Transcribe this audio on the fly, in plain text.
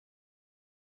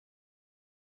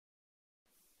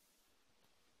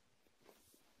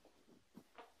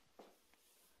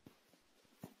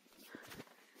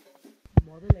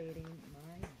modulating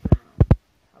my brown.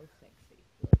 How sexy.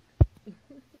 Look.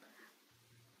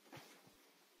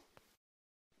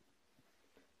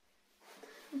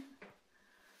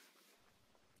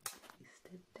 It's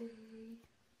the day.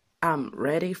 I'm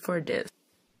ready for this.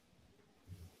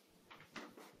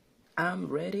 I'm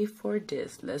ready for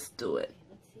this. Let's do it.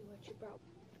 Let's see what you brought.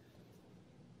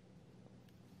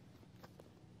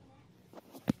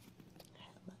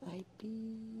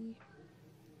 IB.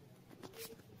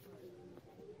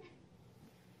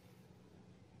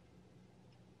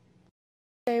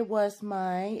 Today was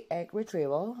my egg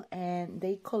retrieval and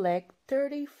they collect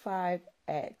 35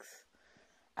 eggs.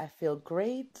 I feel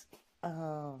great.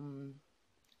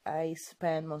 I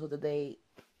spend most of the day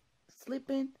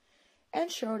sleeping,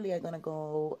 and shortly I'm gonna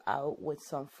go out with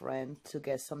some friends to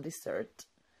get some dessert.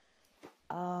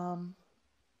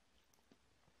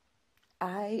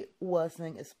 I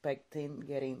wasn't expecting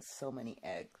getting so many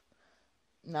eggs.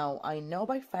 Now, I know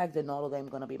by fact that not all of them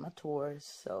gonna be mature,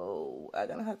 so I'm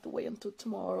gonna have to wait until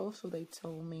tomorrow. So they're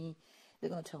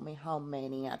gonna tell me how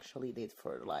many actually did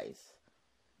fertilize.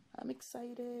 I'm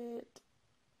excited,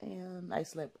 and I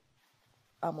slept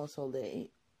almost all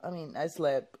day. I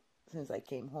slept since I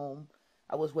came home.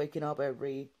 I was waking up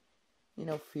every,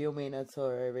 few minutes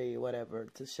or every whatever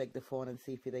to check the phone and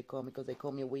see if they call me, because they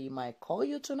call me, we might call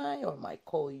you tonight or might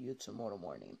call you tomorrow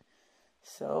morning.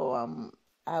 So,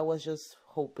 I was just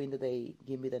hoping that they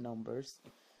give me the numbers.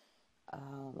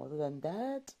 Other than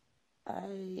that,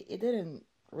 it didn't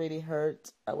really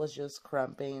hurt. I was just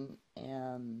cramping,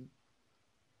 and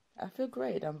I feel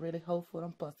great. I'm really hopeful.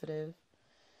 I'm positive.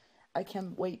 I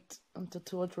can't wait until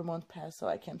 2 or 3 months pass so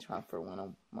I can transfer one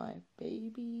of my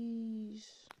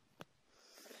babies.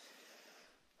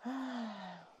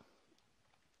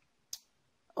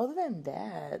 Other than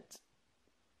that,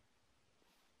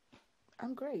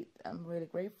 I'm great. I'm really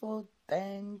grateful.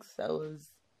 Thanks. I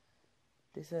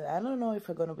don't know if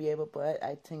I'm gonna be able, but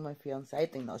I think my fiance,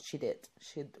 no, she did.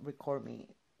 She'd record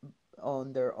me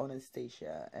under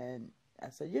anesthesia, and I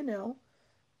said,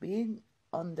 being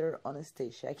under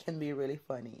anesthesia can be really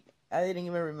funny. I didn't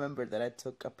even remember that I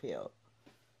took a pill.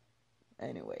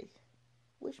 Anyway,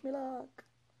 wish me luck.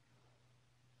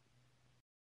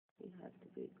 You have to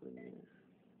be good news.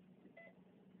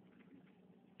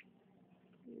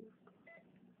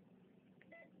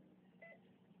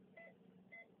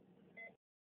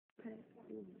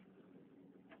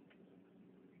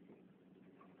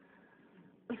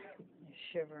 You're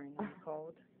shivering in the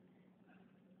cold.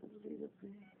 Hopefully it's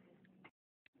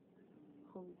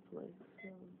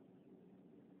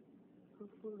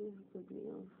good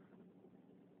news.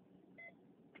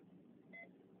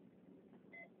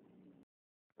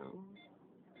 I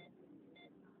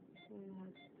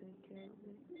have to take care of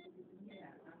it.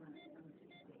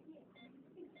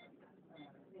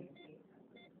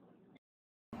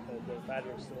 The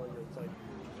battery still, it's like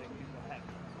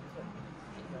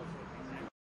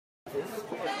Is it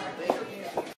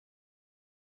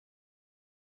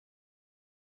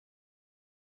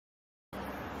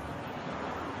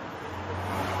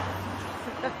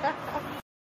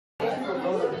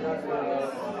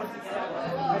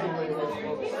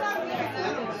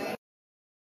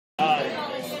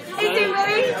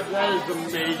really? that is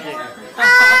amazing.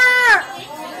 Ah!